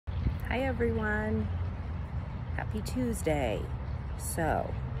Hi everyone, happy Tuesday. So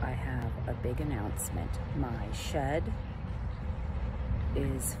I have a big announcement. My shed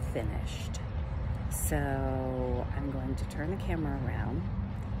is finished. So I'm going to turn the camera around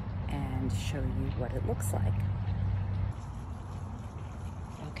and show you what it looks like.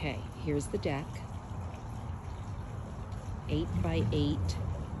 Okay, here's the deck. 8 by 8.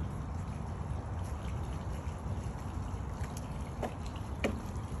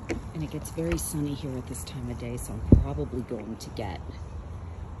 And it gets very sunny here at this time of day, so I'm probably going to get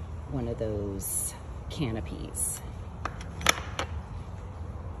one of those canopies.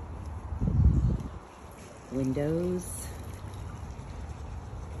 Windows.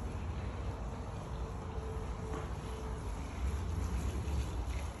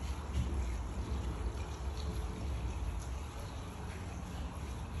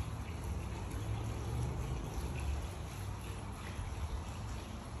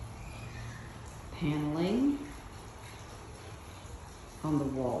 Paneling on the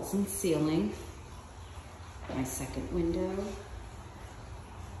walls and ceiling. My second window.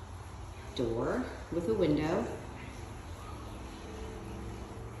 Door with a window.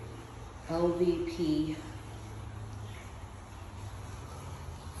 LVP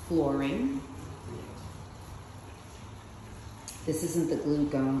flooring. This isn't the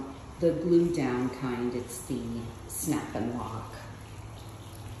glue down kind, it's the snap and lock.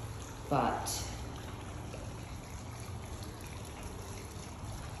 But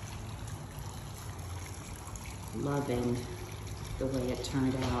loving the way it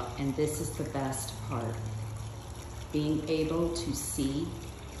turned out. And this is the best part, being able to see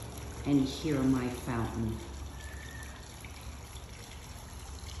and hear my fountain.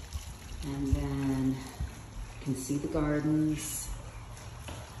 And then you can see the gardens,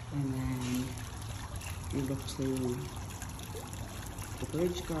 and then we look to the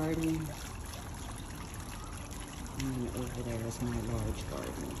bridge garden, and over there is my large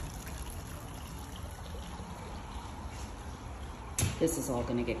garden. This is all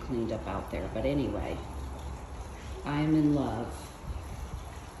gonna get cleaned up out there, but anyway, I am in love.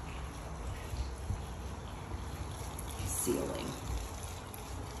 Ceiling.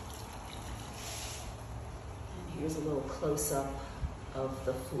 And here's a little close-up of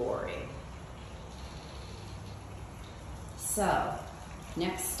the flooring. So,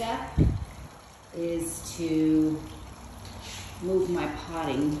 next step is to move my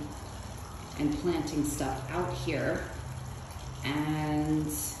potting and planting stuff out here,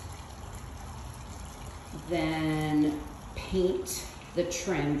 and then paint the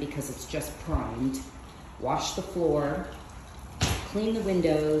trim because it's just primed, wash the floor, clean the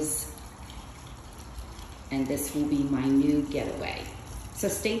windows, and this will be my new getaway. So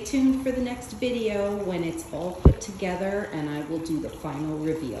stay tuned for the next video when it's all put together and I will do the final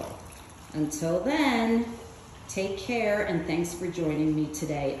reveal. Until then, take care and thanks for joining me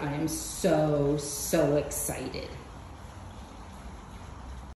today. I am so excited.